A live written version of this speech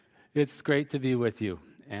It's great to be with you.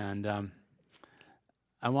 And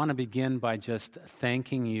I want to begin by just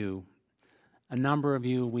thanking you. A number of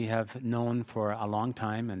you we have known for a long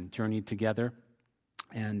time and journeyed together.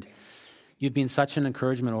 And you've been such an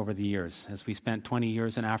encouragement over the years as we spent 20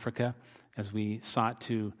 years in Africa, as we sought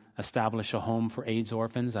to establish a home for AIDS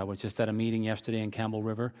orphans. I was just at a meeting yesterday in Campbell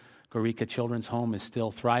River. Gorika Children's Home is still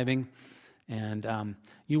thriving. And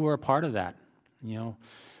you were a part of that. You know,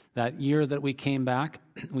 that year that we came back,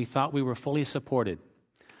 we thought we were fully supported.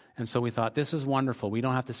 And so we thought, this is wonderful. We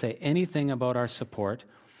don't have to say anything about our support,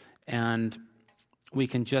 and we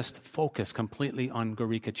can just focus completely on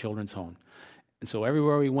Gorika Children's Home. And so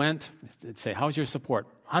everywhere we went, they'd say, how's your support?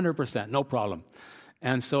 100%, no problem.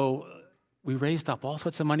 And so we raised up all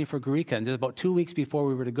sorts of money for Gorika, and just about 2 weeks before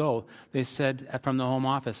we were to go, they said from the home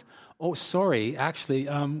office, oh, sorry, actually,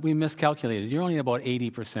 we miscalculated. You're only about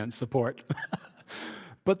 80% support.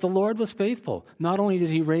 But the Lord was faithful. Not only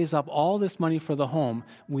did he raise up all this money for the home,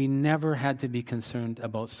 we never had to be concerned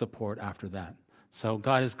about support after that. So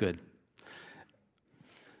God is good.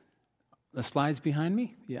 The slides behind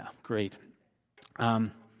me? Yeah, great.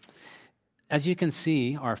 As you can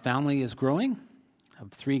see, our family is growing. I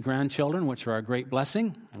have 3 grandchildren, which are a great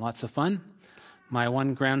blessing, lots of fun. My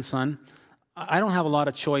one grandson, I don't have a lot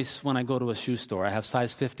of choice when I go to a shoe store. I have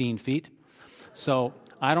size 15 feet. So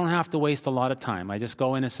I don't have to waste a lot of time. I just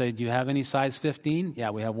go in and say, do you have any size 15?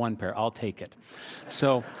 Yeah, we have 1 pair. I'll take it.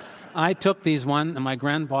 So I took these one, and my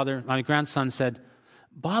grandson said,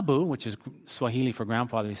 Babu, which is Swahili for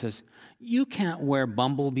grandfather, he says, you can't wear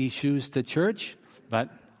bumblebee shoes to church,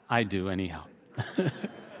 but I do anyhow.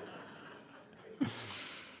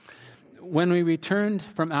 When we returned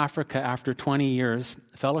from Africa after 20 years,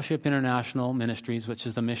 Fellowship International Ministries, which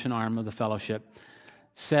is the mission arm of the fellowship,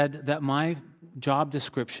 said that my job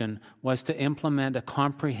description was to implement a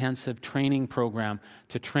comprehensive training program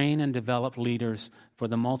to train and develop leaders for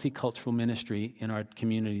the multicultural ministry in our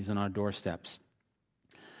communities and our doorsteps.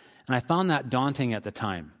 And I found that daunting at the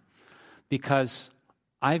time because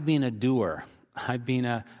I've been a doer. I've been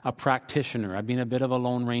a practitioner. I've been a bit of a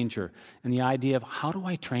lone ranger. And the idea of how do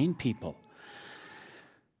I train people?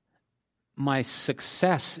 My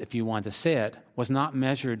success, if you want to say it, was not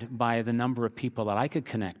measured by the number of people that I could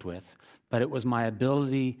connect with, but it was my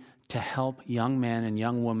ability to help young men and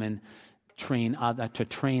young women train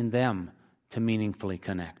them to meaningfully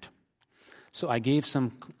connect. So I gave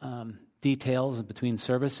some details between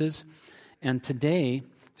services, and today,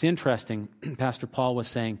 it's interesting, Pastor Paul was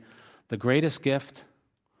saying, the greatest gift,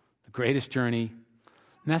 the greatest journey,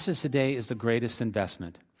 message today is the greatest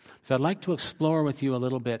investment. So I'd like to explore with you a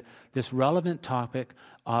little bit this relevant topic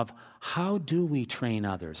of how do we train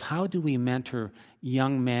others? How do we mentor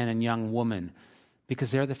young men and young women?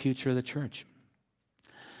 Because they're the future of the church.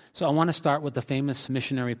 So I want to start with the famous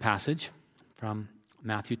missionary passage from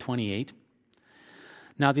Matthew 28.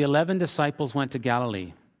 Now the 11 disciples went to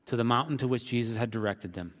Galilee, to the mountain to which Jesus had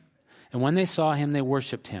directed them. And when they saw him, they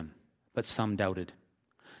worshipped him, but some doubted.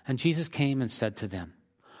 And Jesus came and said to them,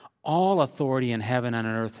 all authority in heaven and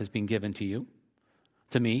on earth has been given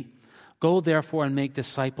to me. Go therefore and make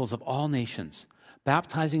disciples of all nations,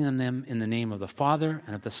 baptizing them in the name of the Father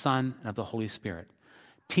and of the Son and of the Holy Spirit,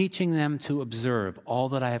 teaching them to observe all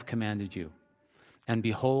that I have commanded you. And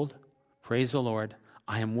behold, praise the Lord,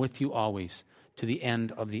 I am with you always to the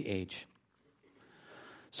end of the age.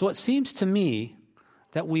 So it seems to me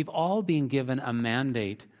that we've all been given a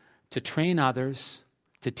mandate to train others,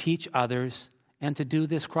 to teach others, and to do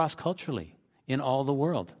this cross-culturally in all the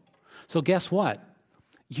world. So guess what?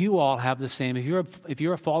 You all have the same, if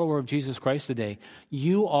you're a follower of Jesus Christ today,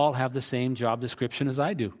 you all have the same job description as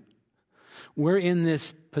I do. We're in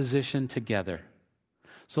this position together.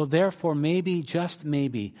 So therefore, maybe, just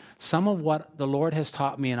maybe, some of what the Lord has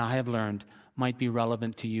taught me and I have learned might be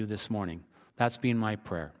relevant to you this morning. That's been my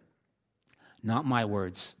prayer. Not my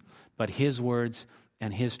words, but his words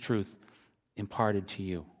and his truth imparted to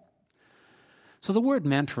you. So the word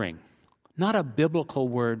mentoring, not a biblical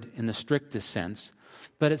word in the strictest sense,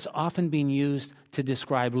 but it's often been used to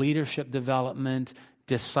describe leadership development,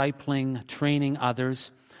 discipling, training others.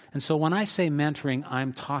 And so when I say mentoring,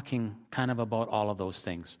 I'm talking kind of about all of those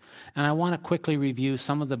things. And I want to quickly review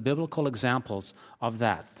some of the biblical examples of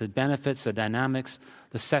that, the benefits, the dynamics,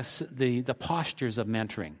 the postures of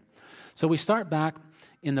mentoring. So we start back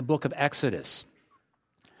in the book of Exodus.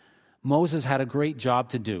 Moses had a great job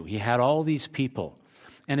to do. He had all these people.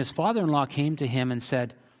 And his father-in-law came to him and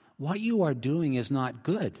said, what you are doing is not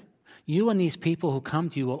good. You and these people who come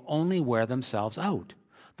to you will only wear themselves out.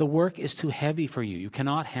 The work is too heavy for you. You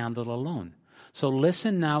cannot handle it alone. So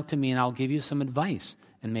listen now to me and I'll give you some advice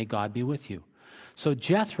and may God be with you. So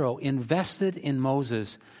Jethro invested in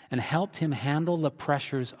Moses and helped him handle the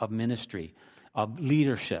pressures of ministry, of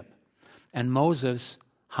leadership. And Moses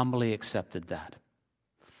humbly accepted that.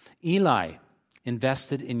 Eli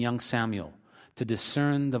invested in young Samuel to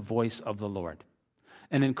discern the voice of the Lord.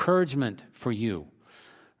 An encouragement for you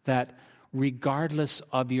that regardless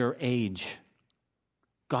of your age,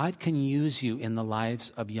 God can use you in the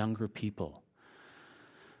lives of younger people.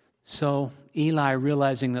 So Eli,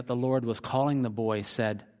 realizing that the Lord was calling the boy,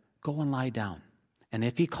 said, "Go and lie down. And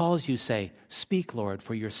if he calls you, say, 'Speak, Lord,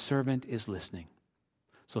 for your servant is listening.'"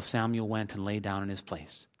 So Samuel went and lay down in his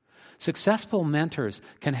place. Successful mentors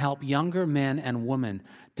can help younger men and women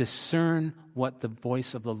discern what the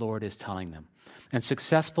voice of the Lord is telling them. And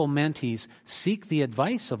successful mentees seek the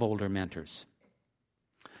advice of older mentors.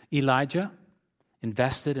 Elijah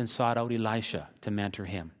invested and sought out Elisha to mentor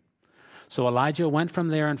him. So Elijah went from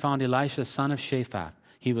there and found Elisha, son of Shaphat.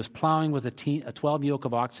 He was plowing with a 12 yoke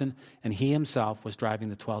of oxen, and he himself was driving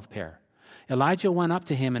the 12th pair. Elijah went up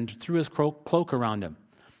to him and threw his cloak around him.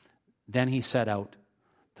 Then he set out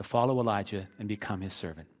to follow Elijah and become his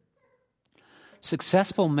servant.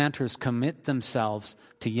 Successful mentors commit themselves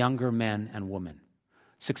to younger men and women.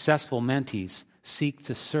 Successful mentees seek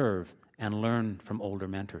to serve and learn from older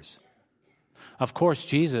mentors. Of course,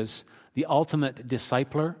 Jesus, the ultimate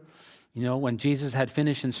discipler, when Jesus had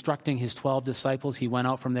finished instructing his 12 disciples, he went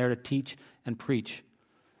out from there to teach and preach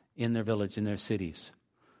in their village, in their cities.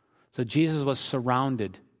 So Jesus was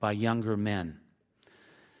surrounded by younger men.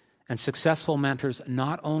 And successful mentors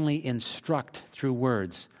not only instruct through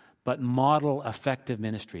words, but model effective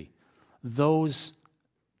ministry. Those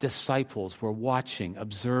disciples were watching,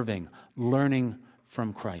 observing, learning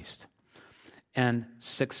from Christ. And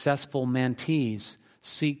successful mentees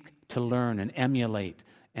seek to learn and emulate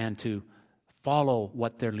and to follow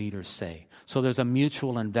what their leaders say. So there's a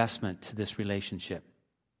mutual investment to this relationship.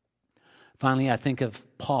 Finally, I think of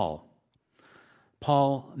Paul.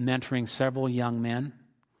 Paul mentoring several young men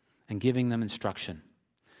and giving them instruction.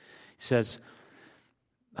 He says,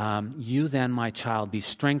 "You then, my child, be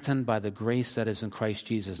strengthened by the grace that is in Christ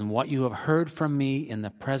Jesus. And what you have heard from me in the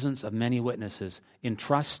presence of many witnesses,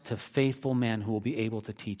 entrust to faithful men who will be able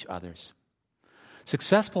to teach others."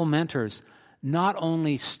 Successful mentors not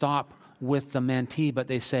only stop with the mentee, but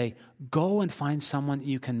they say, "Go and find someone that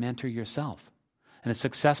you can mentor yourself." And a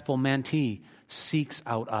successful mentee seeks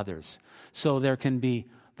out others. So there can be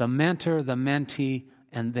the mentor, the mentee,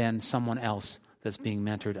 and then someone else that's being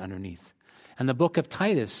mentored underneath. And the book of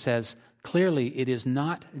Titus says clearly it is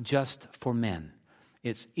not just for men.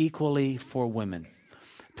 It's equally for women.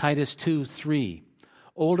 Titus 2:3,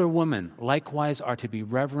 "Older women likewise are to be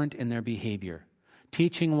reverent in their behavior,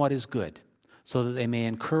 teaching what is good, so that they may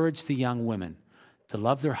encourage the young women to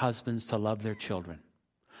love their husbands, to love their children."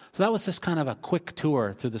 So that was just kind of a quick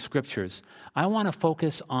tour through the scriptures. I want to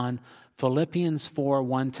focus on Philippians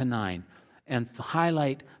 4:1-9 and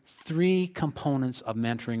highlight 3 components of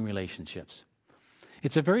mentoring relationships.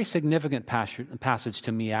 It's a very significant passage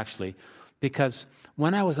to me, actually, because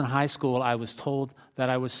when I was in high school, I was told that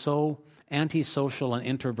I was so antisocial and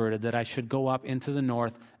introverted that I should go up into the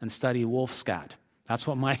north and study Wolfskat. That's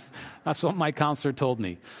what my counselor told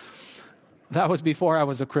me. That was before I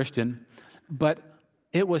was a Christian. But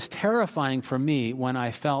it was terrifying for me when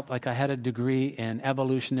I felt like I had a degree in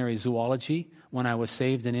evolutionary zoology when I was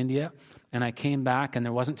saved in India. And I came back and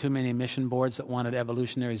there wasn't too many mission boards that wanted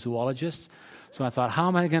evolutionary zoologists. So I thought, how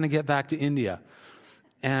am I going to get back to India?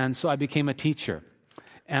 And so I became a teacher.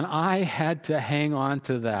 And I had to hang on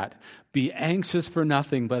to that. Be anxious for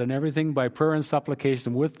nothing, but in everything by prayer and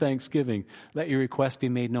supplication with thanksgiving, let your requests be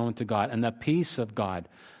made known to God. And the peace of God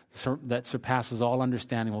that surpasses all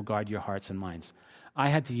understanding will guard your hearts and minds. I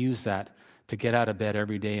had to use that to get out of bed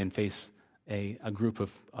every day and face a group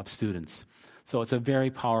of students. So it's a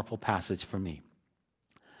very powerful passage for me.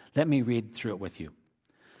 Let me read through it with you.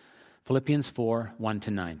 Philippians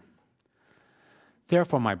 4:1-9.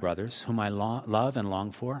 "Therefore, my brothers, whom I love and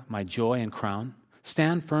long for, my joy and crown,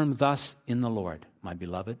 stand firm thus in the Lord, my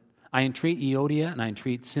beloved. I entreat Euodia and I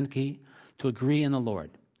entreat Syntyche to agree in the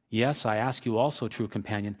Lord. Yes, I ask you also, true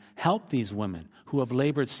companion, help these women who have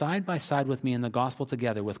labored side by side with me in the gospel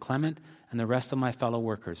together with Clement and the rest of my fellow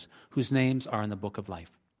workers, whose names are in the book of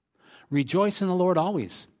life. Rejoice in the Lord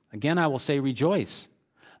always. Again, I will say rejoice.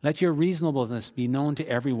 Let your reasonableness be known to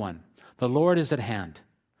everyone. The Lord is at hand.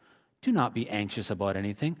 Do not be anxious about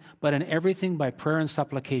anything, but in everything by prayer and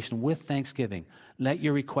supplication with thanksgiving, let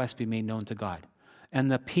your requests be made known to God.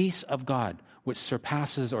 And the peace of God, which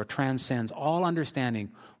surpasses or transcends all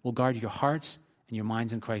understanding, will guard your hearts and your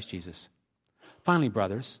minds in Christ Jesus. Finally,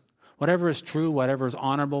 brothers, Whatever is true, whatever is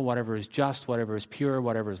honorable, whatever is just, whatever is pure,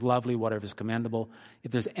 whatever is lovely, whatever is commendable, if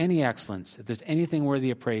there's any excellence, if there's anything worthy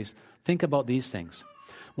of praise, think about these things.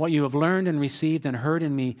 What you have learned and received and heard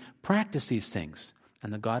in me, practice these things,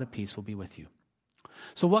 and the God of peace will be with you.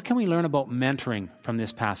 So what can we learn about mentoring from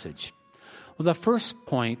this passage? Well, the first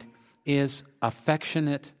point is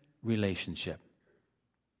affectionate relationship.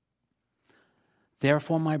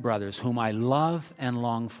 Therefore, my brothers, whom I love and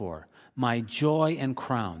long for, my joy and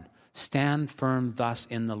crown, stand firm thus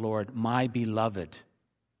in the Lord, my beloved.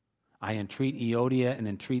 I entreat Euodia and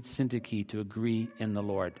entreat Syntyche to agree in the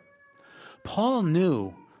Lord. Paul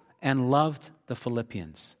knew and loved the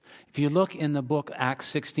Philippians. If you look in the book Acts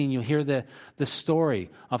 16, you'll hear the story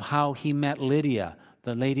of how he met Lydia,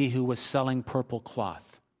 the lady who was selling purple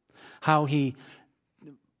cloth. How he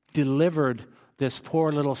delivered this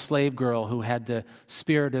poor little slave girl who had the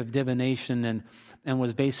spirit of divination and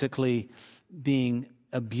was basically being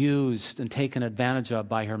abused and taken advantage of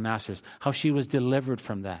by her masters. How she was delivered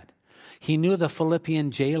from that. He knew the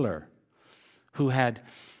Philippian jailer who had,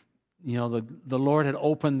 the Lord had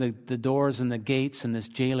opened the doors and the gates, and this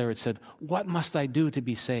jailer had said, "What must I do to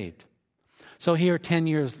be saved?" So here 10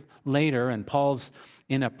 years later, and Paul's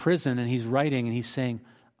in a prison and he's writing and he's saying,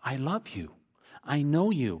 "I love you. I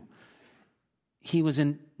know you." He was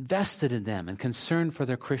invested in them and concerned for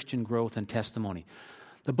their Christian growth and testimony.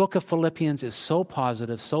 The book of Philippians is so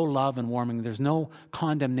positive, so love and warming. There's no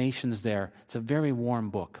condemnations there. It's a very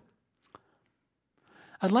warm book.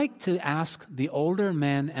 I'd like to ask the older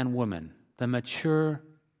men and women, the mature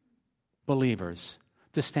believers,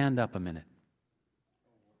 to stand up a minute.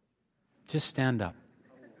 Just stand up.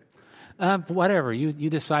 Whatever, you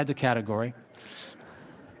decide the category.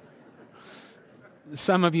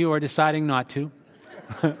 Some of you are deciding not to.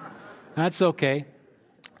 That's okay.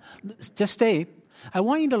 Just stay. I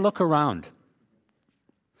want you to look around.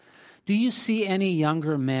 Do you see any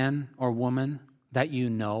younger men or women that you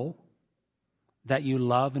know, that you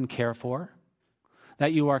love and care for,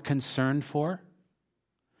 that you are concerned for?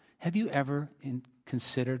 Have you ever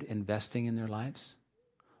considered investing in their lives?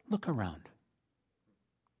 Look around.